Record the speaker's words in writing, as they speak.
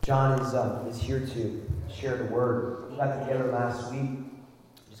John is here to share the word. We got together last week,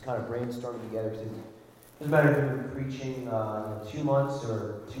 just kind of brainstorming together. It doesn't matter if you've been preaching 2 months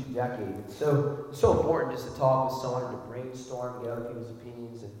or 2 decades. It's so important just to talk with someone, to brainstorm, get other people's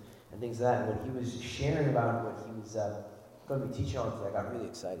opinions and things like that. And when he was sharing about what he was going to be teaching on today, I got really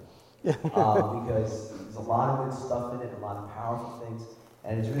excited. Because there's a lot of good stuff in it, a lot of powerful things.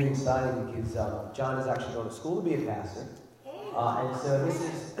 And it's really exciting because John is actually going to school to be a pastor. And so this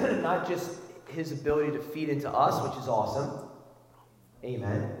is not just his ability to feed into us, which is awesome.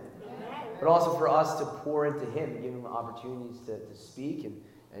 Amen. But also for us to pour into him, give him opportunities to speak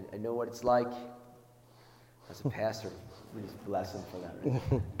and know what it's like as a pastor. We just bless him for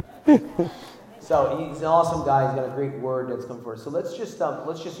that. Right? So he's an awesome guy. He's got a great word that's come for us. So let's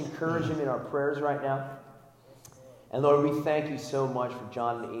just encourage him in our prayers right now. And Lord, we thank you so much for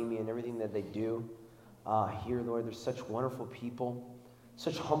John and Amy and everything that they do. Here, Lord, there's such wonderful people,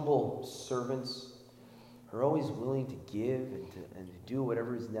 such humble servants who are always willing to give and to do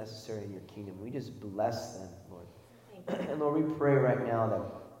whatever is necessary in your kingdom. We just bless them, Lord. And Lord, we pray right now that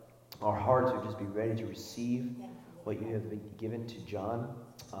our hearts would just be ready to receive what you have been given to John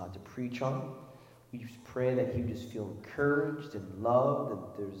to preach on. We just pray that he would just feel encouraged and loved, and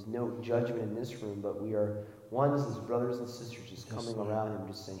there's no judgment in this room, but we are ones as brothers and sisters just coming around him,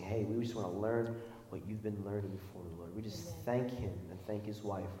 just saying, hey, we just want to learn what you've been learning before, Lord. We just thank him and thank his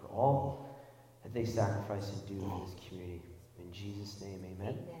wife for all that they sacrifice and do in this community. In Jesus' name,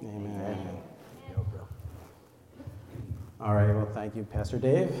 amen. Amen. All right, well, thank you, Pastor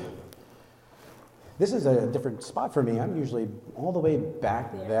Dave. This is a different spot for me. I'm usually all the way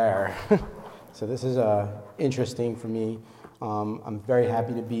back there. So this is interesting for me. I'm very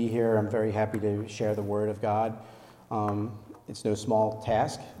happy to be here. I'm very happy to share the Word of God. It's no small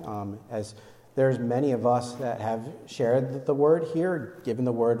task, as there's many of us that have shared the Word here, given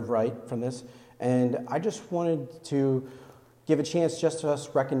the Word right from this. And I just wanted to give a chance just to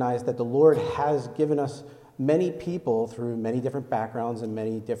us recognize that the Lord has given us many people through many different backgrounds and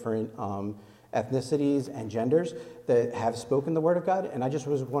many different ethnicities and genders that have spoken the Word of God. And I just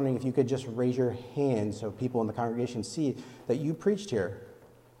was wondering if you could just raise your hand so people in the congregation see that you preached here.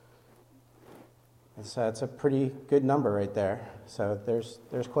 That's a pretty good number right there. So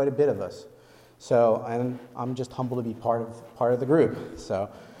there's quite a bit of us. So I'm just humbled to be part of the group. So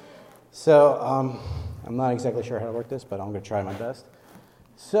I'm not exactly sure how to work this, but I'm going to try my best.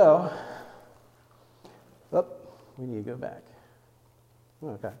 So, we need to go back.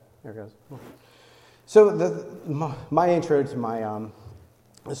 Okay, there it goes. So my intro to my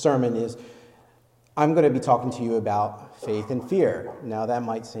sermon is I'm going to be talking to you about faith and fear. Now that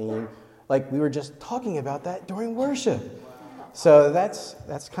might seem like we were just talking about that during worship. So that's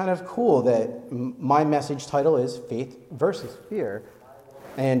kind of cool that my message title is Faith versus Fear.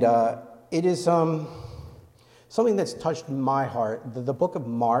 And it is something that's touched my heart. The book of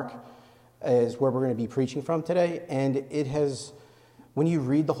Mark is where we're going to be preaching from today. And it has, when you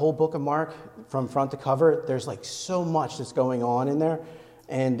read the whole book of Mark from front to cover, there's like so much that's going on in there.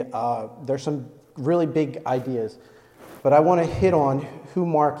 And there's some really big ideas. But I want to hit on who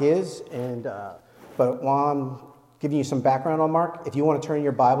Mark is. And but while I'm giving you some background on Mark, if you want to turn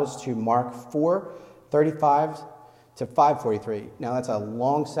your Bibles to Mark 4:35 to 5:43. Now that's a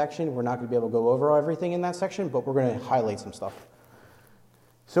long section. We're not going to be able to go over everything in that section, but we're going to highlight some stuff.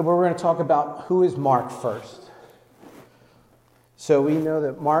 So we're going to talk about who is Mark first. So we know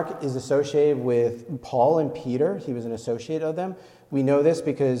that Mark is associated with Paul and Peter. He was an associate of them. We know this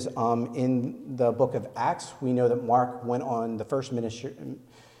because in the book of Acts, we know that Mark went on the first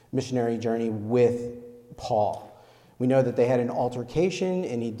missionary journey with Paul. We know that they had an altercation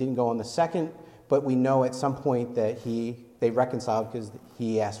and he didn't go on the second, but we know at some point that they reconciled because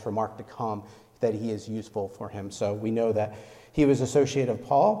he asked for Mark to come, that he is useful for him. So we know that he was associated of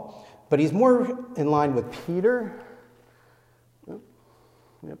Paul, but he's more in line with Peter.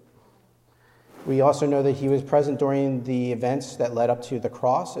 Yep. We also know that he was present during the events that led up to the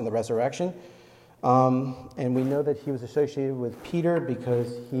cross and the resurrection. And we know that he was associated with Peter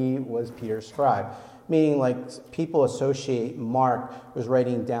because he was Peter's scribe. Meaning, like, people associate Mark was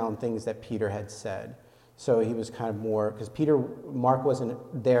writing down things that Peter had said. So he was kind of more, because Mark wasn't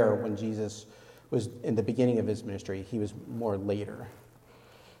there when Jesus was in the beginning of his ministry. He was more later.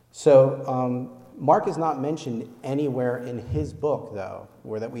 So Mark is not mentioned anywhere in his book, though,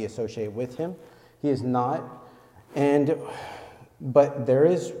 where that we associate with him. He is not. But there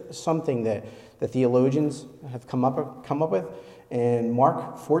is something that the theologians have come up with. In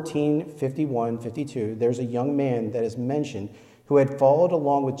Mark 14:51-52, there's a young man that is mentioned who had followed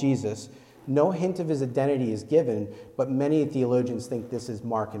along with Jesus No hint of his identity is given, but many theologians think this is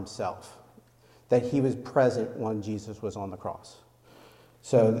Mark himself, that he was present when Jesus was on the cross.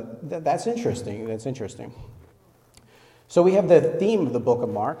 So that's interesting. That's interesting. So we have the theme of the book of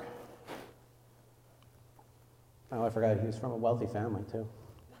Mark. Oh, I forgot he was from a wealthy family, too.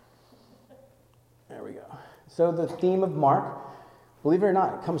 There we go. So the theme of Mark, believe it or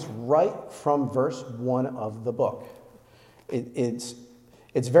not, it comes right from verse 1 of the book. It's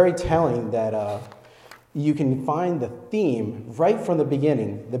very telling that you can find the theme right from the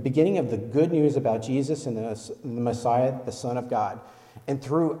beginning of the good news about Jesus and the Messiah, the Son of God. And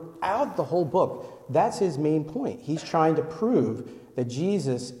throughout the whole book, that's his main point. He's trying to prove that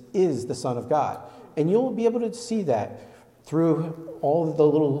Jesus is the Son of God. And you'll be able to see that through all the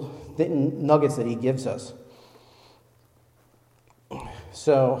little nuggets that he gives us.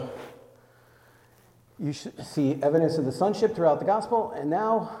 So you should see evidence of the sonship throughout the gospel. And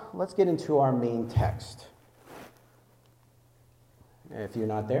now let's get into our main text. If you're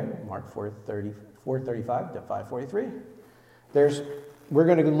not there, Mark 4:35 to 5:43. We're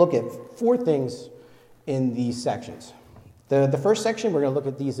going to look at 4 things in these sections. The first section, we're going to look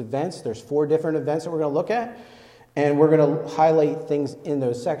at these events. There's 4 different events that we're going to look at, and we're going to highlight things in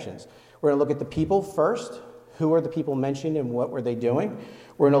those sections. We're going to look at the people first. Who are the people mentioned and what were they doing?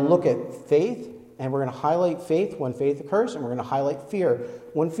 We're going to look at faith, and we're going to highlight faith when faith occurs, and we're going to highlight fear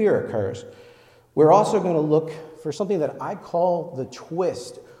when fear occurs. We're also going to look for something that I call the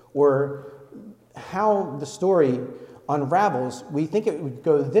twist, or how the story unravels. We think it would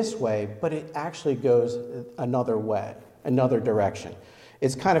go this way, but it actually goes another way, another direction.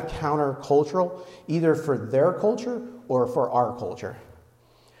 It's kind of countercultural, either for their culture or for our culture.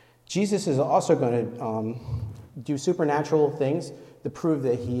 Jesus is also going to do supernatural things to prove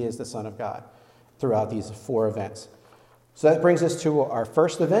that he is the Son of God throughout these 4 events. So that brings us to our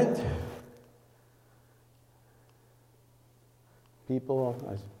first event. People,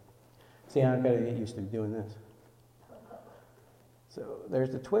 see, I've got to get used to doing this. So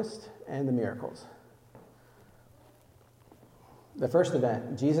there's the twist and the miracles. The first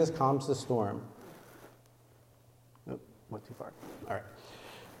event, Jesus calms the storm. Oh, went too far. All right.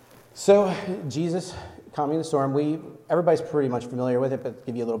 So Jesus calming the storm. Everybody's pretty much familiar with it, but to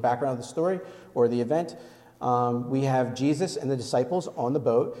give you a little background of the story or the event, we have Jesus and the disciples on the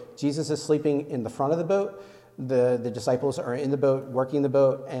boat. Jesus is sleeping in the front of the boat. The disciples are in the boat, working the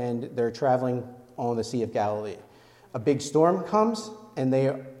boat, and they're traveling on the Sea of Galilee. A big storm comes, and they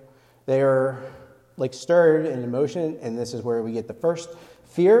are like stirred in emotion, and this is where we get the first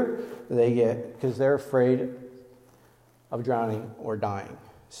fear they get, because they're afraid of drowning or dying.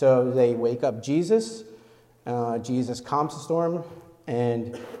 So they wake up Jesus. Jesus calms the storm,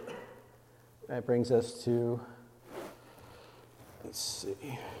 and that brings us to, let's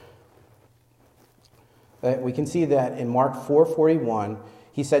see. We can see that in Mark 4:41,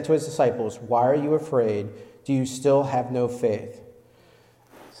 he said to his disciples, "Why are you afraid? Do you still have no faith?"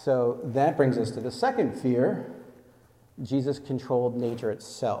 So that brings us to the second fear. Jesus controlled nature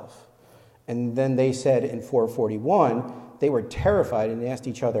itself. And then they said in 4:41, they were terrified and asked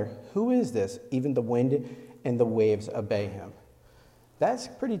each other, "Who is this? Even the wind and the waves obey him." That's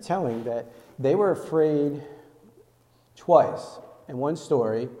pretty telling that they were afraid twice in one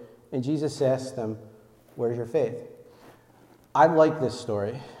story, and Jesus asked them, "Where's your faith?" I like this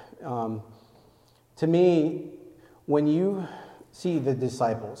story. To me, when you see the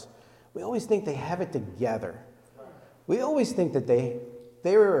disciples, we always think they have it together. We always think that they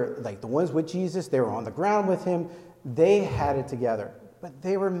were like the ones with Jesus, they were on the ground with him, they had it together. But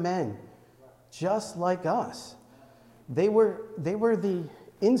they were men, just like us. They were the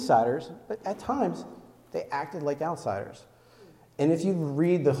insiders, but at times they acted like outsiders. And if you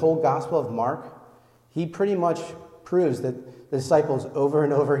read the whole Gospel of Mark, he pretty much proves that the disciples over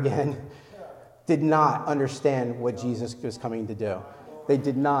and over again did not understand what Jesus was coming to do. They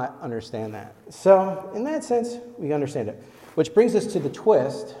did not understand that. So, in that sense, we understand it. Which brings us to the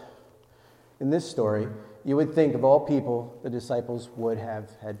twist in this story. You would think of all people, the disciples would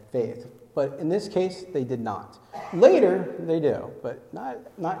have had faith. But in this case, they did not. Later, they do, but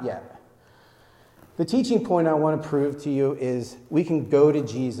not yet. The teaching point I want to prove to you is we can go to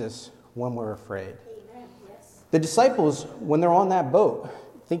Jesus when we're afraid. Amen. Yes. The disciples, when they're on that boat,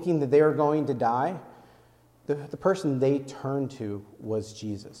 thinking that they were going to die, the person they turned to was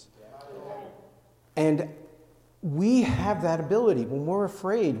Jesus. And we have that ability. When we're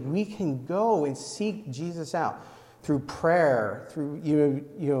afraid, we can go and seek Jesus out through prayer, through,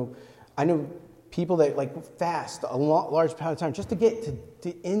 I know people that fast a large amount of time just to get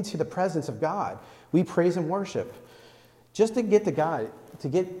into the presence of God. We praise and worship. just to get to God, to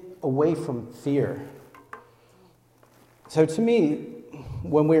get away from fear. So to me,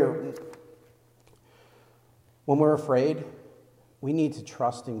 when we're afraid, we need to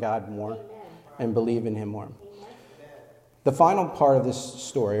trust in God more and believe in him more. The final part of this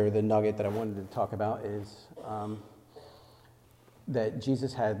story, or the nugget that I wanted to talk about, is that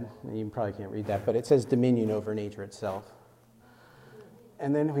Jesus had, you probably can't read that, but it says dominion over nature itself.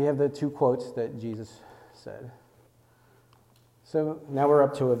 And then we have the two quotes that Jesus said. So now we're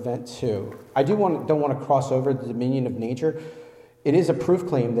up to event 2. I don't want to cross over the dominion of nature. It is a proof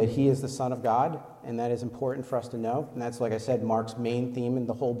claim that he is the Son of God, and that is important for us to know. And that's, like I said, Mark's main theme in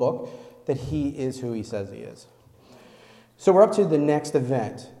the whole book, that he is who he says he is. So we're up to the next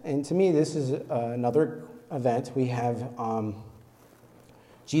event. And to me, this is another event. We have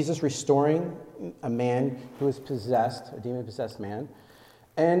Jesus restoring a man who is possessed, a demon-possessed man.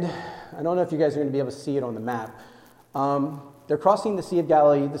 And I don't know if you guys are going to be able to see it on the map. They're crossing the Sea of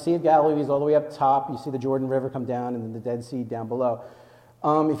Galilee. The Sea of Galilee is all the way up top. You see the Jordan River come down and then the Dead Sea down below.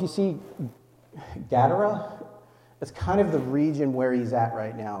 If you see Gadara, it's kind of the region where he's at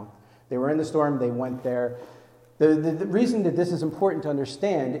right now. They were in the storm. They went there. The reason that this is important to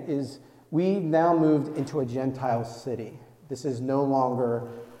understand is we now moved into a Gentile city. This is no longer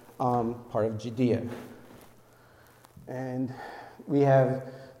part of Judea. And we have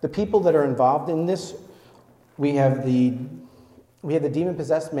the people that are involved in this. We have the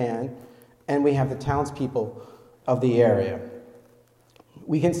demon-possessed man, and we have the townspeople of the area.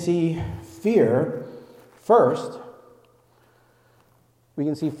 We can see fear first. We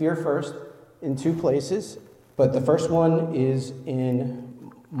can see fear first in two places, but the first one is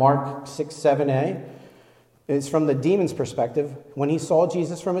in Mark 6:7a. It's from the demon's perspective. When he saw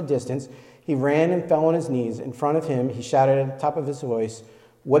Jesus from a distance, he ran and fell on his knees. In front of him, he shouted at the top of his voice,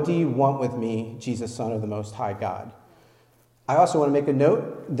 "What do you want with me, Jesus, Son of the Most High God?" I also want to make a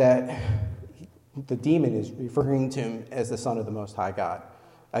note that the demon is referring to him as the Son of the Most High God.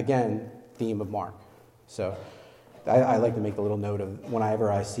 Again, theme of Mark. So I like to make a little note of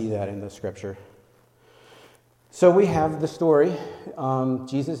whenever I see that in the scripture. So we have the story.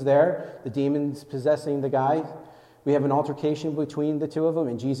 Jesus there, the demon's possessing the guy. We have an altercation between the two of them,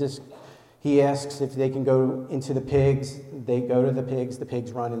 and Jesus, he asks if they can go into the pigs. They go to the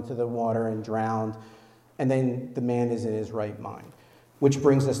pigs run into the water and drown, and then the man is in his right mind. Which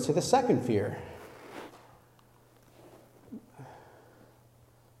brings us to the second fear.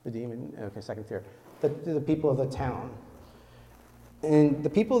 The demon, okay, second fear. The people of the town. And the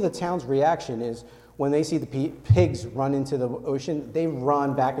people of the town's reaction is when they see the pigs run into the ocean, they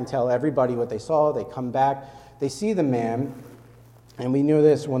run back and tell everybody what they saw. They come back. They see the man. And we know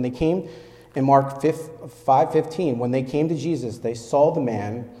this. When they came in Mark 5:15, when they came to Jesus, they saw the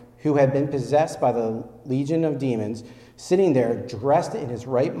man who had been possessed by the legion of demons sitting there dressed in his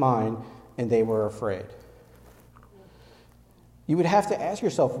right mind, and they were afraid. You would have to ask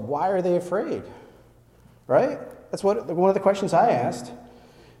yourself, why are they afraid? Right? That's one of the questions I asked.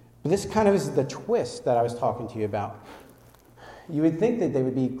 But this kind of is the twist that I was talking to you about. You would think that they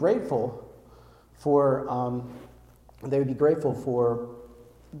would be grateful for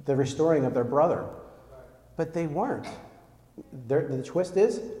the restoring of their brother, but they weren't. The twist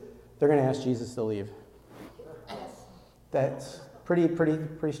is they're going to ask Jesus to leave. That's pretty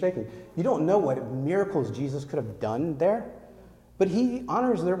striking. You don't know what miracles Jesus could have done there, but he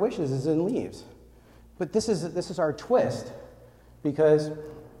honors their wishes and leaves. But this is our twist, because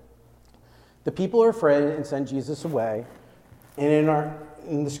the people are afraid and send Jesus away. And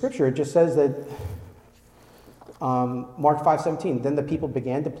in the scripture, it just says that Mark 5:17, then the people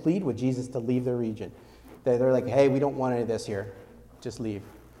began to plead with Jesus to leave their region. They're like, hey, we don't want any of this here. Just leave.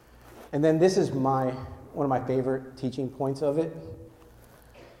 And then this is one of my favorite teaching points of it.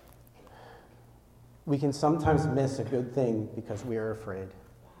 We can sometimes miss a good thing because we are afraid.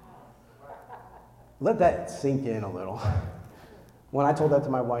 Let that sink in a little. When I told that to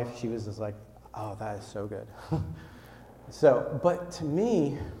my wife, she was just like, oh, that is so good. But to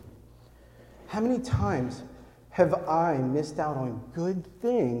me, how many times have I missed out on good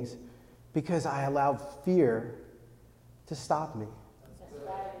things because I allowed fear to stop me?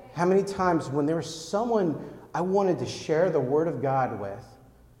 How many times when there was someone I wanted to share the Word of God with,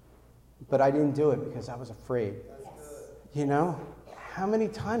 but I didn't do it because I was afraid? You know? How many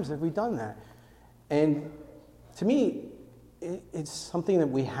times have we done that? And to me, it's something that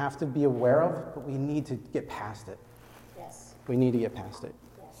we have to be aware of, but we need to get past it. Yes. We need to get past it.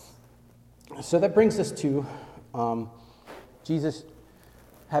 Yes. So that brings us to Jesus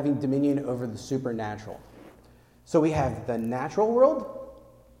having dominion over the supernatural. So we have the natural world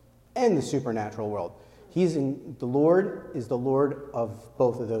and the supernatural world. The Lord is the Lord of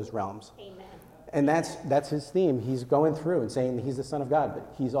both of those realms. Amen. And that's his theme. He's going through and saying that he's the Son of God,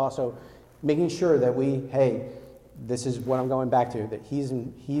 but he's also making sure that this is what I'm going back to, that he's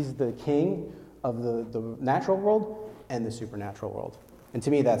the king of the natural world and the supernatural world. And to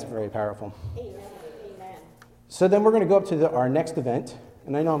me, that's very powerful. Amen. Amen. So then we're going to go up to our next event.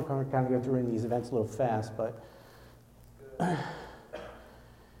 And I know I'm kind of going through these events a little fast, but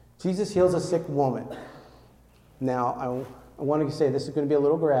Jesus heals a sick woman. Now, I want to say this is going to be a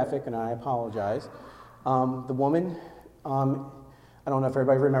little graphic, and I apologize. The woman, I don't know if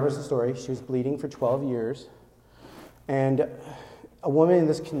everybody remembers the story. She was bleeding for 12 years. And a woman in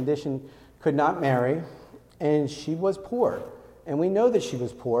this condition could not marry, and she was poor. And we know that she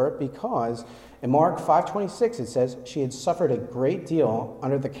was poor because in Mark 5:26 it says she had suffered a great deal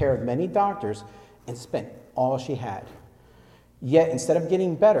under the care of many doctors and spent all she had. Yet instead of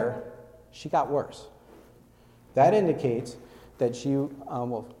getting better, she got worse. That indicates that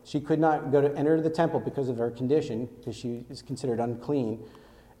she could not enter the temple because of her condition, because she is considered unclean,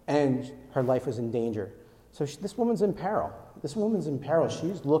 and her life was in danger. So this woman's in peril.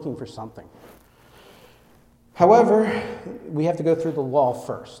 She's looking for something. However, we have to go through the law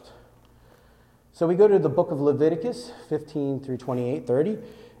first. So we go to the book of Leviticus 15 through 28, 30.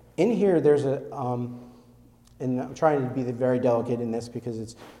 In here, there's and I'm trying to be very delicate in this because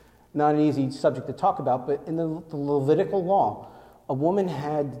it's not an easy subject to talk about, but in the Levitical law, a woman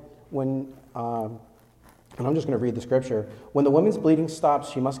had, and I'm just going to read the scripture, when the woman's bleeding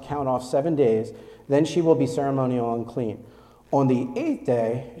stops, she must count off 7 days, then she will be ceremonial unclean. On the 8th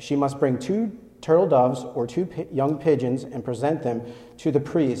day, she must bring 2 turtle doves or 2 young pigeons and present them to the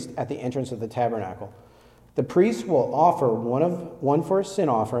priest at the entrance of the tabernacle. The priest will offer one for a sin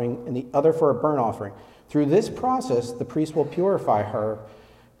offering and the other for a burnt offering. Through this process, the priest will purify her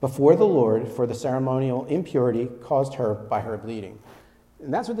before the Lord for the ceremonial impurity caused her by her bleeding.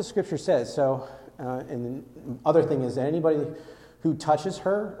 And that's what the scripture says. So, and the other thing is that anybody who touches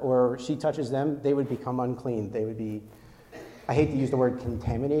her or she touches them, they would become unclean. They would be, I hate to use the word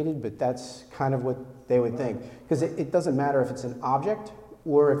contaminated, but that's kind of what they would think. Because it doesn't matter if it's an object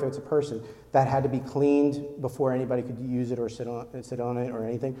or if it's a person. That had to be cleaned before anybody could use it or sit on it or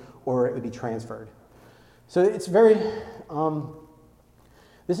anything, or it would be transferred. So it's very,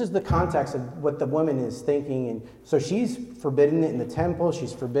 this is the context of what the woman is thinking. And so she's forbidden in the temple.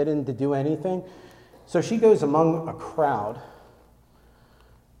 She's forbidden to do anything. So she goes among a crowd,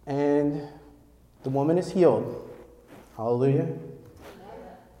 and the woman is healed. Hallelujah.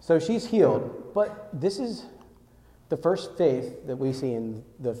 So she's healed. But this is the first faith that we see in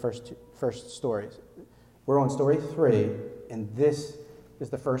the first stories. We're on story 3, and this is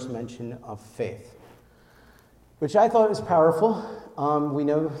the first mention of faith, which I thought was powerful. We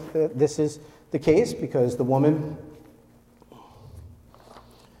know that this is the case because the woman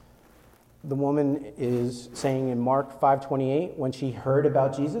is saying in Mark 5:28, when she heard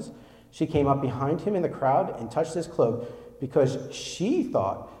about Jesus, she came up behind him in the crowd and touched his cloak because she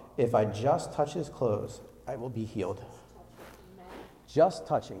thought, if I just touch his clothes, I will be healed. Just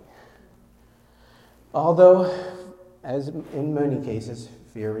touching. Although, as in many cases,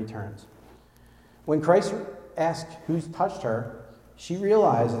 fear returns. When Christ asks who's touched her, she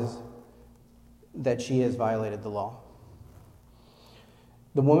realizes that she has violated the law.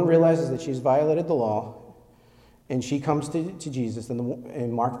 The woman realizes that she's violated the law, and she comes to Jesus. And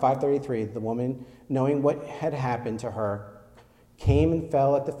in Mark 5:33, the woman, knowing what had happened to her, came and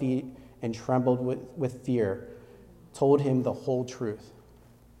fell at the feet and trembled with fear, told him the whole truth.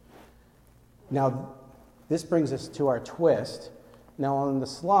 Now, this brings us to our twist. Now, on the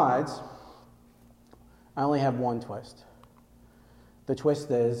slides, I only have one twist. The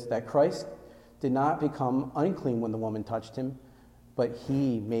twist is that Christ did not become unclean when the woman touched him, but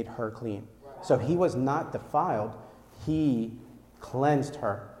he made her clean. So he was not defiled, he cleansed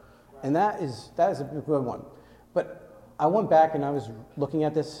her. And that is a good one. But I went back and I was looking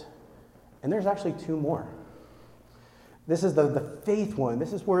at this, and there's actually 2 more. This is the faith one.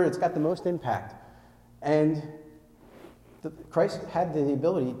 This is where it's got the most impact. And Christ had the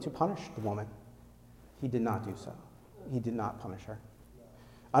ability to punish the woman. He did not do so. He did not punish her.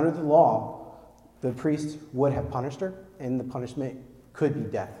 Under the law, the priest would have punished her, and the punishment could be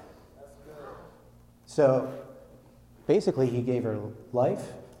death. So basically, he gave her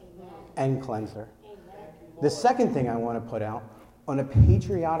life and cleansed her. The second thing I want to put out, on a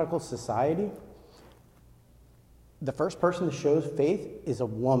patriarchal society, the first person that shows faith is a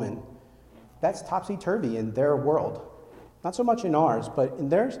woman. That's topsy-turvy in their world. Not so much in ours, but in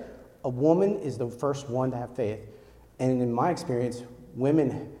theirs, a woman is the first one to have faith. And in my experience,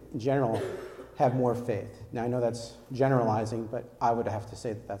 women in general have more faith. Now, I know that's generalizing, but I would have to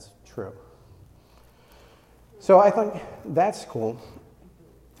say that that's true. So I think that's cool.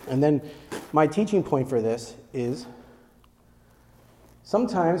 And then my teaching point for this is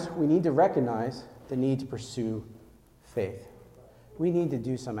sometimes we need to recognize the need to pursue faith. We need to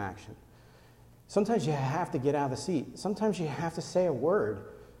do some action. Sometimes you have to get out of the seat. Sometimes you have to say a word.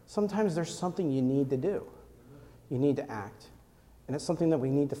 Sometimes there's something you need to do. You need to act. And it's something that we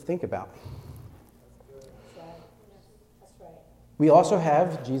need to think about. That's right. We also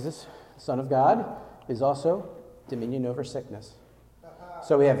have Jesus, Son of God, is also dominion over sickness.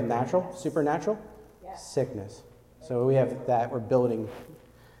 So we have natural, supernatural, sickness. So we have that we're building.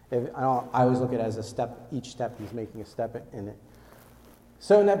 I always look at it as a step. Each step he's making a step in it.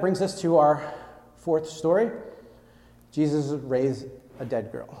 So and that brings us to our fourth story. Jesus raised a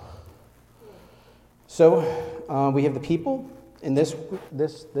dead girl. So we have the people in this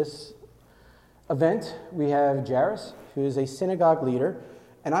event. We have Jairus, who is a synagogue leader.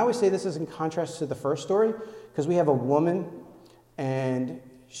 And I always say this is in contrast to the first story, because we have a woman and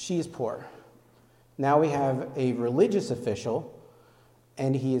she's poor. Now we have a religious official,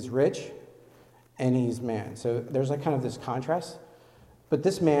 and he is rich, and he's man. So there's like kind of this contrast. But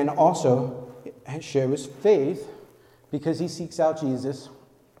this man also shows faith because he seeks out Jesus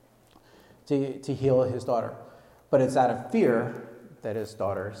to heal his daughter. But it's out of fear that his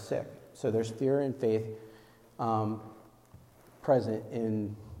daughter is sick. So there's fear and faith present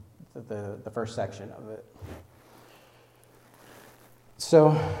in the first section of it.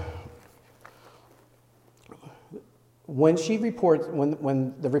 So when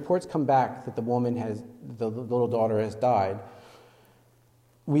the reports come back that the little daughter has died,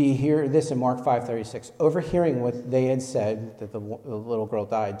 we hear this in Mark 5:36. Overhearing what they had said, that the little girl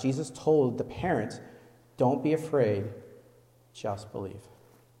died, Jesus told the parents, "Don't be afraid, just believe."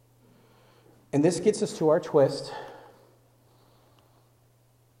 And this gets us to our twist.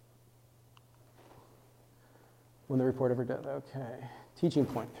 When the report ever died. Okay. Teaching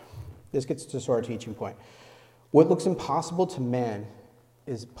point. This gets us to our teaching point. What looks impossible to man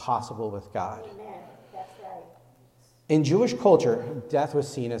is possible with God. Amen. That's right. In Jewish culture, death was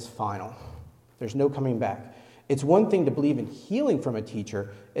seen as final. There's no coming back. It's one thing to believe in healing from a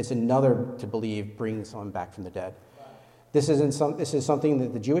teacher. It's another to believe bringing someone back from the dead. This is something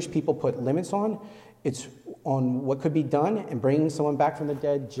that the Jewish people put limits on. It's on what could be done, and bringing someone back from the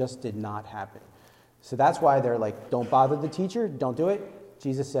dead just did not happen. So that's why they're like, don't bother the teacher, don't do it.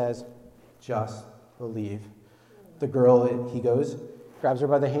 Jesus says, just believe. The girl, he goes, grabs her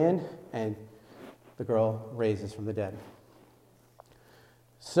by the hand, and the girl raises from the dead.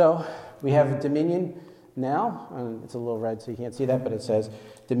 So we have dominion now. It's a little red, so you can't see that, but it says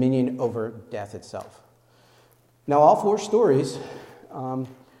dominion over death itself. Now, all four stories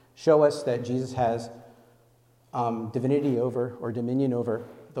show us that Jesus has divinity over, or dominion over,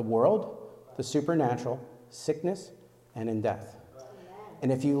 the world, the supernatural, sickness, and in death.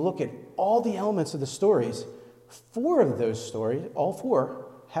 And if you look at all the elements of the stories, four of those stories, all four,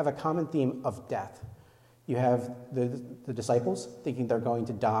 have a common theme of death. You have the disciples thinking they're going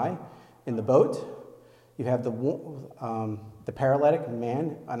to die in the boat. You have the paralytic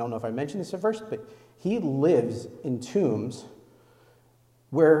man. I don't know if I mentioned this at first, but he lives in tombs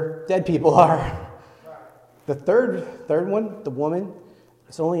where dead people are. The third one, the woman,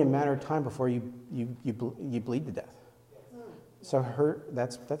 it's only a matter of time before you bleed to death. So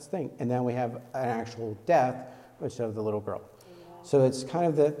that's the thing. And then we have an actual death, which is the little girl. So it's kind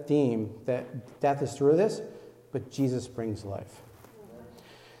of the theme that death is through this, but Jesus brings life.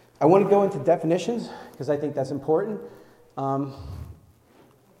 I want to go into definitions because I think that's important.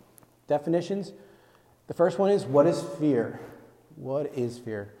 Definitions. The first one is, what is fear? What is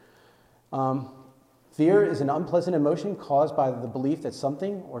fear? Fear is an unpleasant emotion caused by the belief that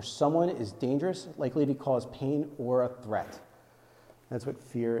something or someone is dangerous, likely to cause pain or a threat. That's what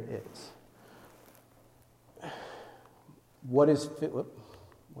fear is. What is fear?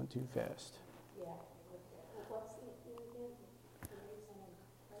 Went too fast. Yeah. What's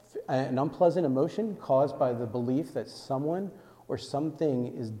An unpleasant emotion caused by the belief that someone or something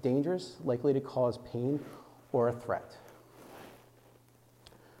is dangerous, likely to cause pain or a threat.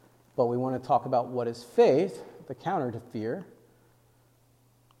 But we want to talk about what is faith, the counter to fear.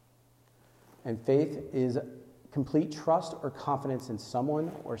 And faith is complete trust or confidence in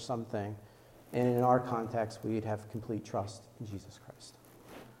someone or something. And in our context, we'd have complete trust in Jesus Christ.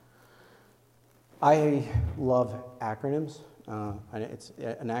 I love acronyms. An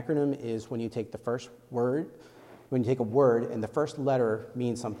acronym is when you take the first word, when you take a word and the first letter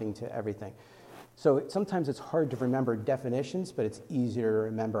means something to everything. So sometimes it's hard to remember definitions, but it's easier to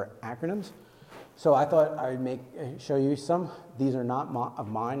remember acronyms. So I thought I'd show you some. These are not of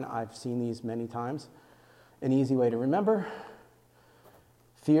mine. I've seen these many times. An easy way to remember.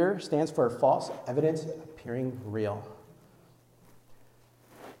 Fear stands for false evidence appearing real.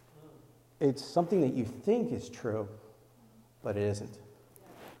 It's something that you think is true, but it isn't.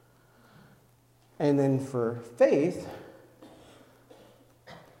 And then for faith,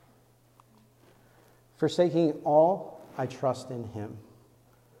 forsaking all, I trust in him.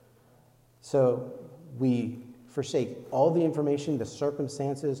 So we forsake all the information, the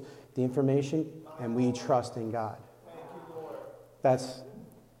circumstances, the information, and we trust in God.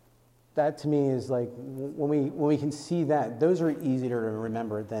 That to me is like, when we can see that, those are easier to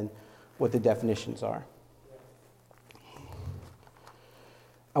remember than what the definitions are.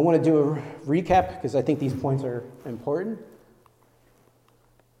 I want to do a recap because I think these points are important.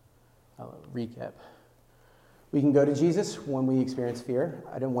 Recap. We can go to Jesus when we experience fear.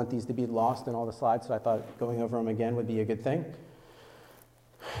 I didn't want these to be lost in all the slides, so I thought going over them again would be a good thing.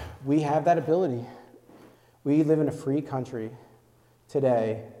 We have that ability. We live in a free country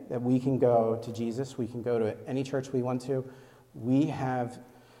today that we can go to Jesus. We can go to any church we want to. We have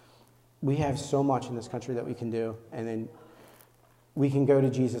so much in this country that we can do, and then we can go to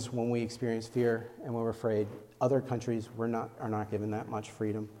Jesus when we experience fear and when we're afraid. Other countries are not given that much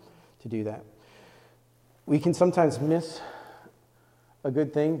freedom to do that. We can sometimes miss a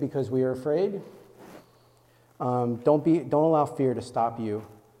good thing because we are afraid. Don't allow fear to stop you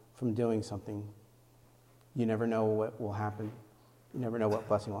from doing something. You never know what will happen. You never know what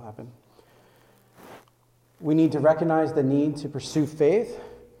blessing will happen. We need to recognize the need to pursue faith.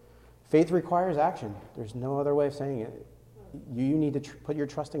 Faith requires action. There's no other way of saying it. You need to put your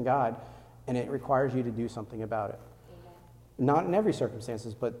trust in God, and it requires you to do something about it. Amen. Not in every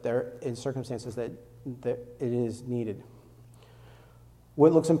circumstances, but there in circumstances that it is needed.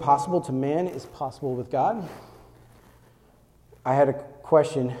 What looks impossible to man is possible with God. I had a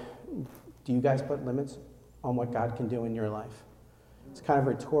question. Do you guys put limits on what God can do in your life? It's kind of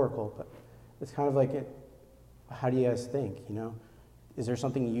rhetorical, but it's kind of like how do you guys think, Is there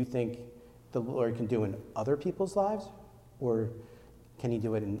something you think the Lord can do in other people's lives? Or can he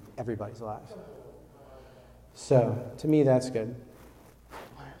do it in everybody's lives? So, to me, that's good.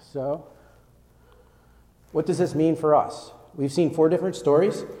 So, what does this mean for us? We've seen 4 different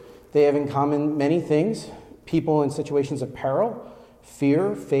stories. They have in common many things. People in situations of peril,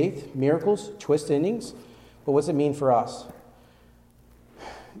 fear, faith, miracles, twist endings. But what's it mean for us?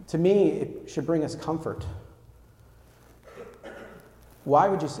 To me, it should bring us comfort. Why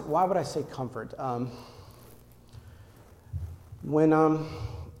would I say comfort? When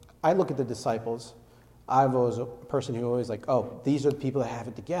I look at the disciples, I was a person who always these are the people that have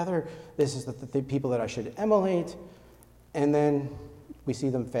it together. This is the people that I should emulate. And then we see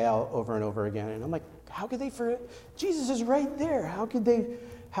them fail over and over again. And I'm like, how could they forget? Jesus is right there. How could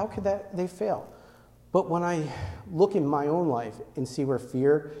they fail? But when I look in my own life and see where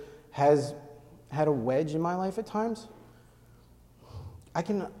fear has had a wedge in my life at times, I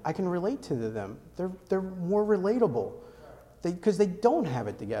can relate to them. They're more relatable because they don't have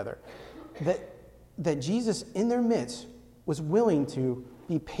it together. That Jesus in their midst was willing to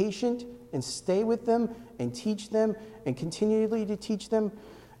be patient and stay with them and teach them and continually to teach them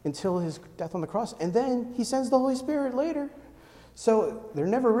until his death on the cross. And then he sends the Holy Spirit later. So they're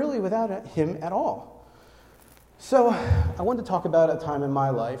never really without him at all. So I want to talk about a time in my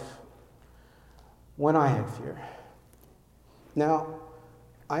life when I had fear. Now,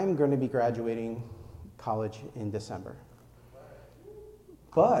 I am going to be graduating college in December.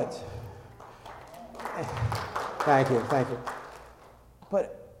 But, thank you.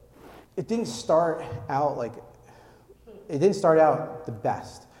 But it didn't start out the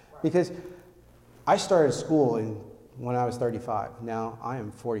best. Because I started school when I was 35. Now I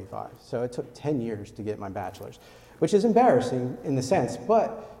am 45. So it took 10 years to get my bachelor's, which is embarrassing in the sense,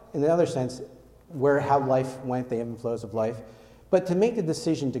 but in the other sense, how life went, the ebb and flows of life. But to make the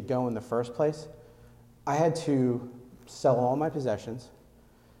decision to go in the first place, I had to sell all my possessions.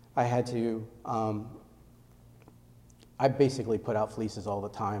 I had to, I basically put out fleeces all the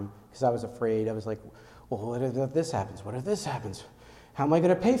time because I was afraid. I was like, well, what if this happens? What if this happens? How am I going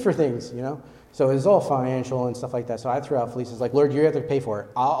to pay for things, So it was all financial and stuff like that. So I threw out fleeces like, Lord, you have to pay for it.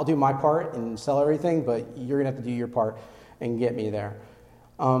 I'll do my part and sell everything, but you're going to have to do your part and get me there.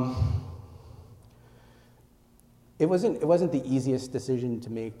 It wasn't the easiest decision to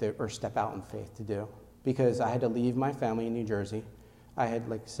make or step out in faith to do because I had to leave my family in New Jersey. I had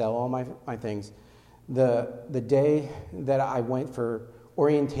sell all my things. The day that I went for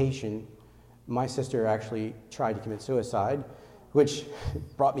orientation, my sister actually tried to commit suicide. which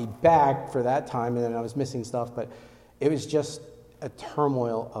brought me back for that time, and then I was missing stuff, but it was just a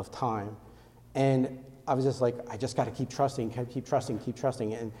turmoil of time. And I was just like, I just got to keep trusting.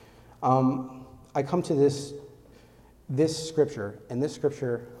 And I come to this scripture, and this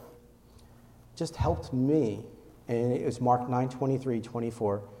scripture just helped me. And it was Mark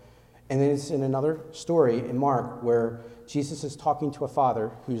 9:23-24. And then it's in another story in Mark where Jesus is talking to a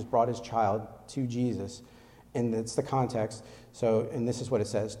father who's brought his child to Jesus. And that's the context. So, and this is what it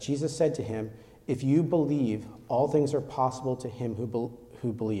says. Jesus said to him, "If you believe, all things are possible to him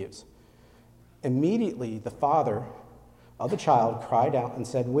who believes." Immediately, the father of the child cried out and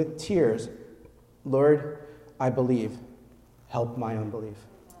said with tears, "Lord, I believe. Help my unbelief."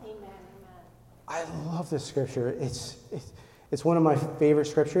 Amen. I love this scripture. It's one of my favorite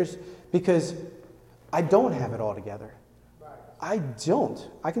scriptures because I don't have it all together. I don't.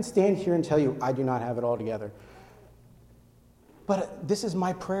 I can stand here and tell you I do not have it all together. But this is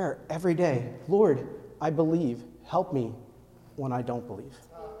my prayer every day. Lord, I believe. Help me when I don't believe.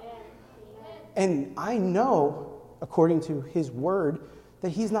 And I know, according to his word, that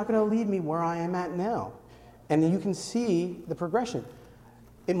he's not going to leave me where I am at now. And you can see the progression.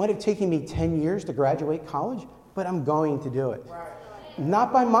 It might have taken me 10 years to graduate college, but I'm going to do it.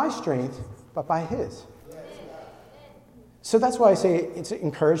 Not by my strength, but by his. So that's why I say it's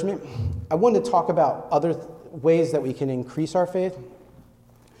encouragement. I wanted to talk about other ways that we can increase our faith.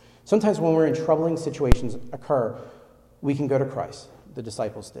 Sometimes when we're in troubling situations occur, we can go to Christ. The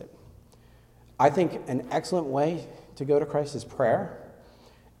disciples did. I think an excellent way to go to Christ is prayer.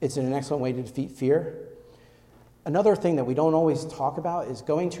 It's an excellent way to defeat fear. Another thing that we don't always talk about is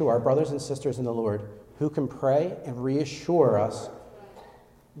going to our brothers and sisters in the Lord who can pray and reassure us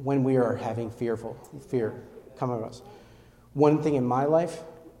when we are having fear come at us. One thing in my life,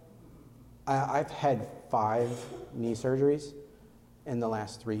 I've had 5 knee surgeries in the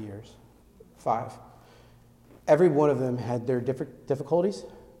last 3 years. 5. Every one of them had their different difficulties.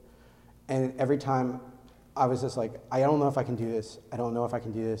 And every time I was just like, I don't know if I can do this. I don't know if I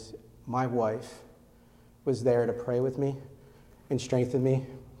can do this. My wife was there to pray with me and strengthen me.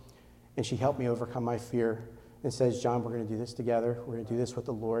 And she helped me overcome my fear and says, "John, we're going to do this together. We're going to do this with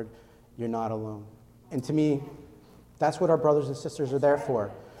the Lord. You're not alone." And to me, that's what our brothers and sisters are there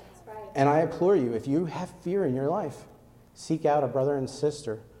for. And I implore you, if you have fear in your life, seek out a brother and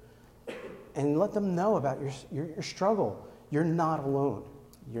sister and let them know about your struggle. You're not alone.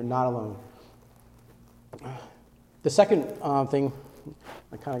 You're not alone. The second thing,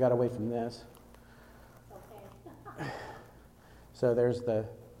 I kind of got away from this. So there's the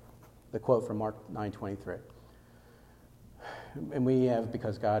quote from Mark 9:23. And we have,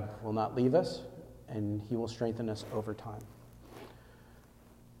 because God will not leave us, and he will strengthen us over time.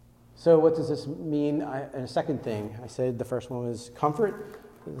 So what does this mean? And a second thing, I said the first one was comfort.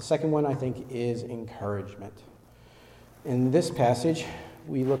 The second one, I think, is encouragement. In this passage,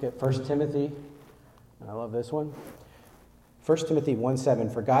 we look at 1 Timothy, and I love this one. 1 Timothy 1:7,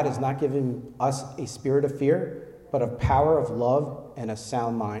 "For God has not given us a spirit of fear, but of power, of love, and a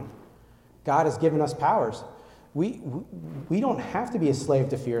sound mind." God has given us powers. We don't have to be a slave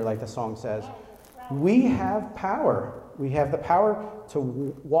to fear, like the song says. We have power. We have the power to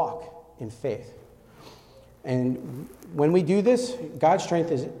walk in faith. And when we do this, God's strength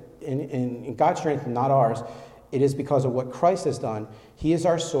is in God's strength, not ours. It is because of what Christ has done. He is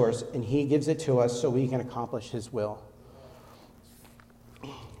our source, and he gives it to us so we can accomplish his will.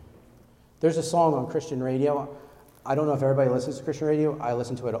 There's a song on Christian radio. I don't know if everybody listens to Christian radio. I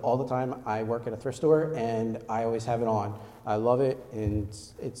listen to it all the time. I work at a thrift store, and I always have it on. I love it, and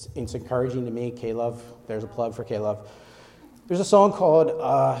it's encouraging to me. K-Love, there's a plug for K-Love. There's a song called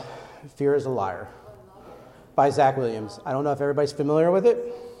 "Fear is a Liar" by Zach Williams. I don't know if everybody's familiar with it.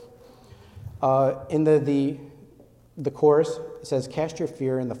 In the chorus, it says, "Cast your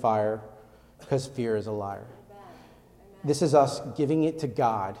fear in the fire, because fear is a liar." Amen. This is us giving it to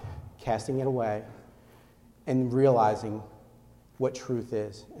God, casting it away, and realizing what truth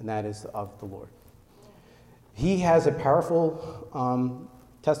is, and that is of the Lord. He has a powerful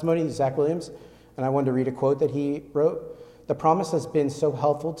testimony, Zach Williams, and I wanted to read a quote that he wrote. "The promise has been so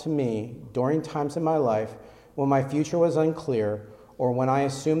helpful to me during times in my life when my future was unclear or when I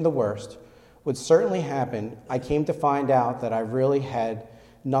assumed the worst would certainly happen. I came to find out that I really had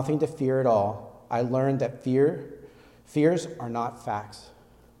nothing to fear at all. I learned that fears are not facts."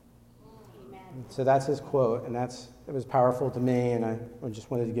 Amen. So that's his quote, and it was powerful to me, and I just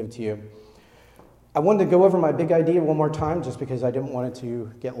wanted to give it to you. I wanted to go over my big idea one more time just because I didn't want it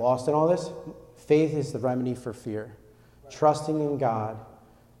to get lost in all this. Faith is the remedy for fear. Trusting in God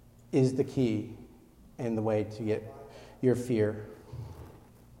is the key and the way to your fear.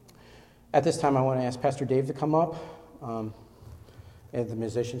 At this time, I want to ask Pastor Dave to come up, and the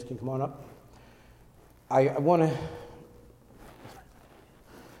musicians can come on up. I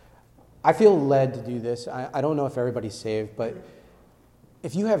feel led to do this. I don't know if everybody's saved, but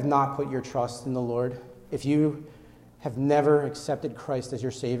if you have not put your trust in the Lord, if you have never accepted Christ as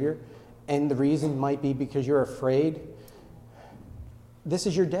your Savior, and the reason might be because you're afraid, this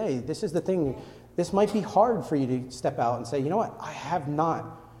is your day. This is the thing. This might be hard for you to step out and say, you know what, I have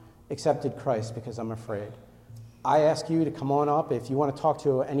not accepted Christ because I'm afraid. I ask you to come on up. If you want to talk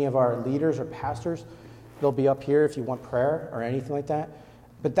to any of our leaders or pastors, they'll be up here if you want prayer or anything like that.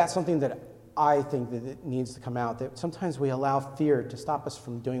 But that's something that I think that it needs to come out, that sometimes we allow fear to stop us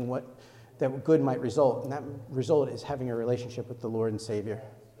from doing what that good might result, and that result is having a relationship with the Lord and Savior.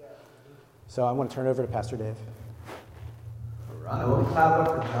 So I want to turn it over to Pastor Dave. All right, we'll clap up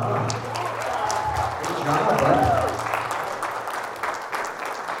for John. Good job, bud.